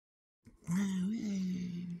Wait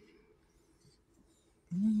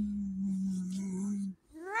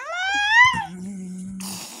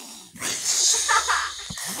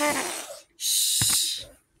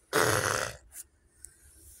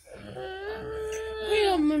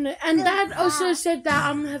a minute. And Dad also said that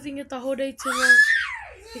I'm having it the whole day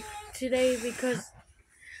today because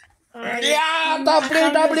WWE.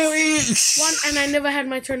 one, and I never had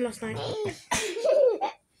my turn last night.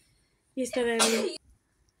 Yesterday. I mean.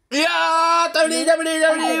 Yeah,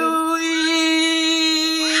 WWE.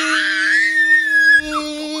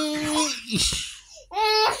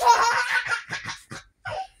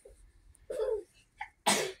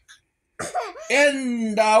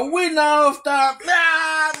 And the winner of the go!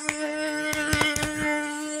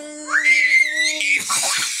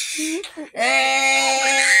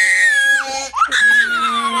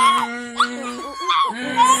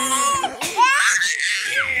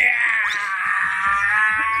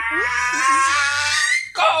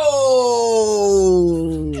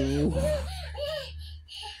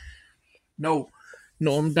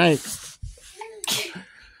 No, I'm dying.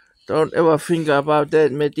 Don't ever think about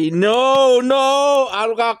that, meti. No.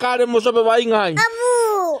 Ang kakain mo sa babaingay.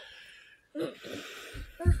 Abu.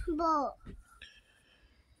 Bo.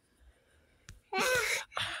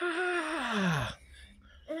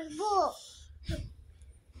 Bo.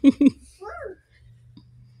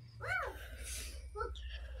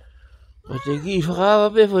 Wat ik hier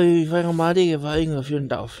vraag heb, van maar die babaingay of yun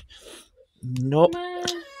daw. No.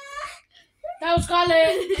 That was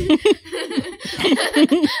Scarlett.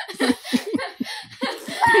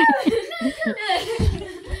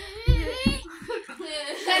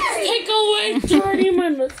 Let's take away 30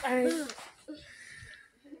 minutes.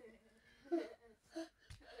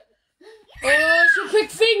 Oh, she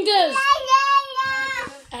picked fingers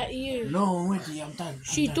at you. No, meti, I'm done.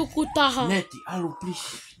 She took utaha. Neti, Alu,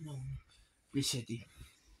 please. No. Please, Neti.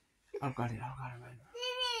 I've got it.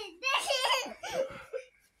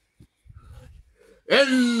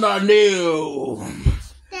 In the new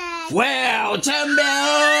world champion,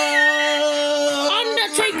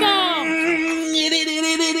 Undertaker.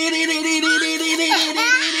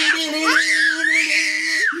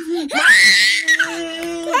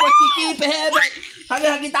 Keep it.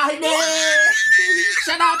 Hagi tayo ni.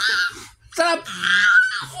 Shut up.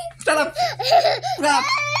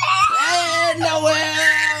 And the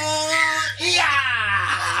world. Yeah.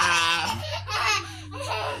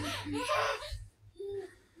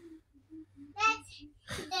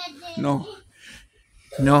 No.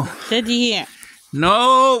 Daddy here.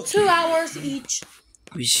 No. 2 hours each.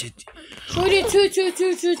 We should. So we do two.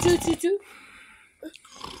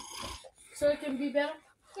 So it can be better.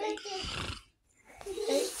 Okay,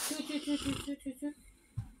 two.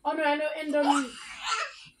 Oh no, I know end on you.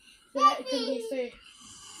 So that it can be fair.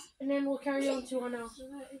 And then we'll carry on to 1 hour. So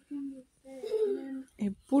that it can be fair.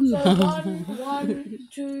 So 1,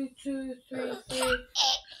 2, 2, 3, 4.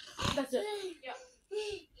 That's it. Yeah.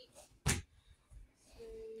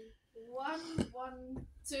 1,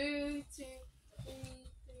 2, 2, 3,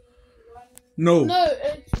 1. No. No,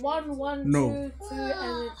 it's 1, 1, No. 2, 2, and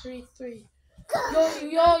then 3, 3.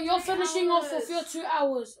 You're finishing off with your 2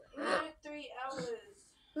 hours. No, 3 hours.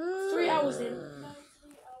 3 hours in. No,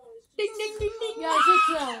 3 hours. Ding. Yeah, I said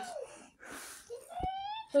 2 hours.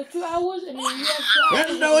 So 2 hours, and then you have 2 hours.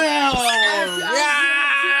 In the world.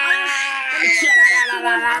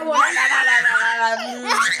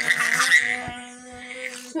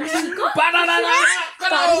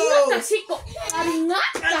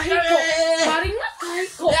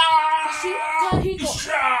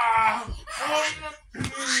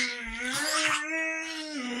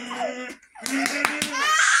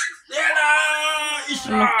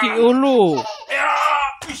 Laki ulu.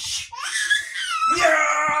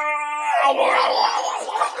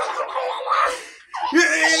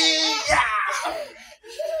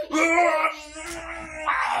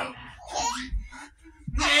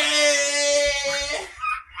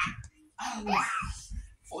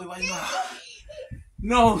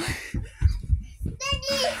 No.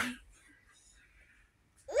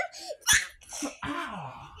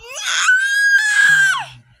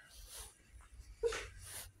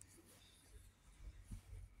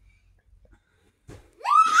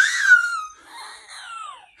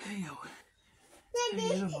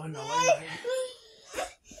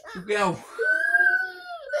 Go.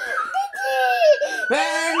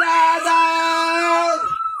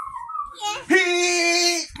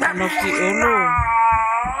 Laki ulu.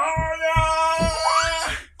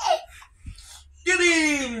 Get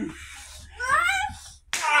him.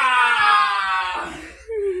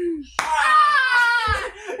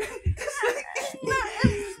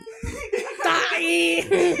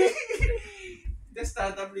 That's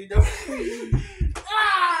not W. Ah!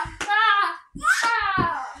 Ah!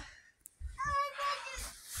 Ah!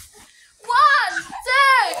 1, 2,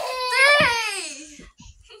 3.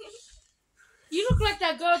 You look like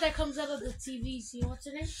that girl that comes out of the TV. See what's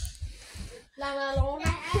her name? La La Lona.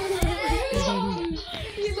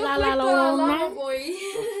 You look La like la the la la. lava boy.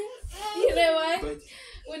 You know why?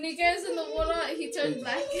 When he goes in the water, he turns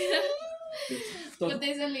black. But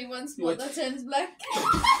there's only one spot that turns black.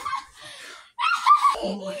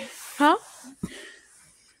 Huh?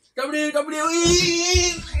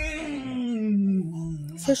 WWE.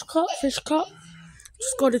 Fish cut. Just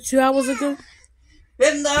got it 2 hours ago.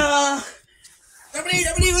 In the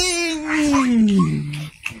WWE.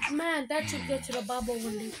 Man, that should go to the barber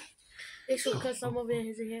one day. They should cut some of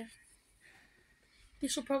his hair. He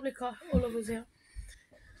should probably cut all of his hair.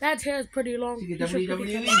 That hair is pretty long. He should probably cut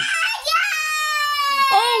WWE. it.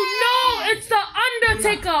 Oh no! It's the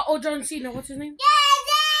Undertaker! Oh, John Cena. What's his name?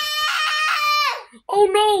 Oh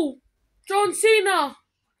no! John Cena!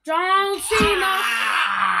 John Cena!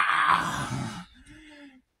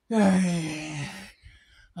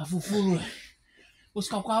 Afufuru. Bos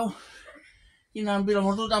kau. Inambil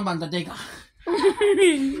nomor tu tambah Undertaker.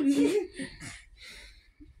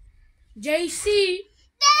 JC!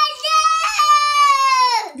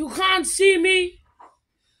 You can't see me!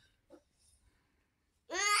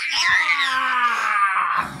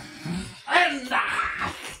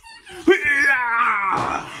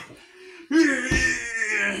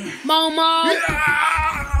 Mama!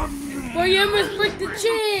 Boy, you must break the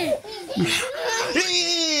chair!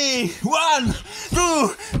 1,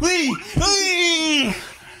 2, 3.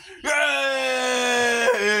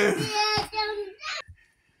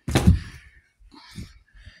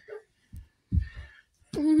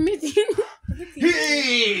 Meti.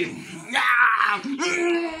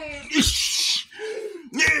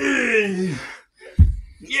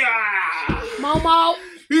 Mama!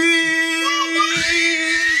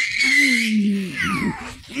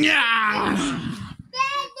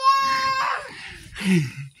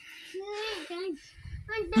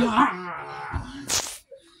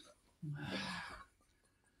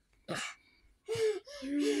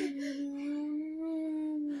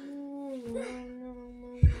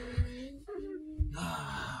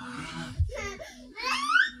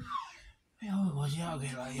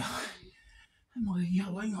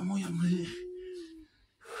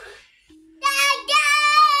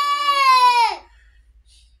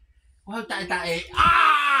 Tại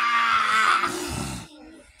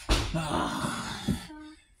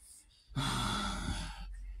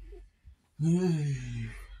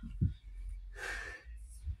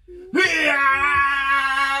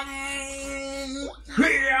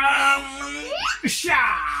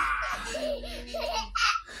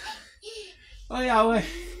ôi ơi.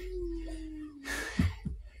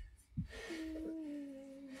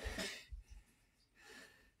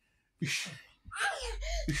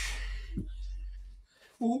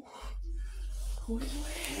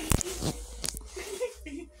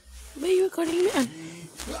 Where are you recording me on?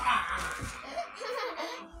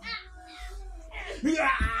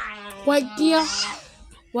 White deer,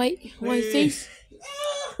 white face,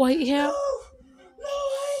 white hair,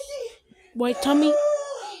 white tummy,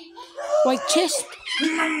 white chest,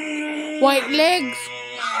 white legs,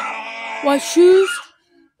 white shoes,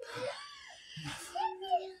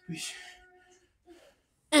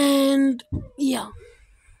 and yeah.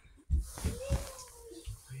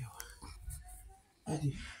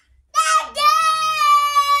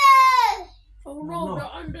 Oh no, the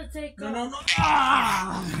Undertaker. No.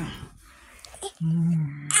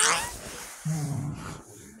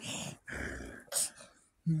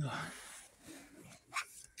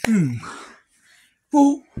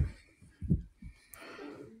 Phu.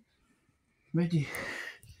 Meti.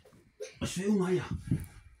 Film mày à?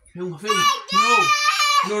 Film.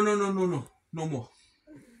 No. No more.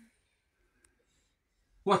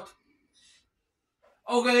 What?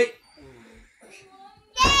 Okay.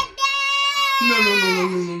 No.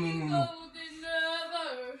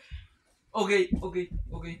 Okay.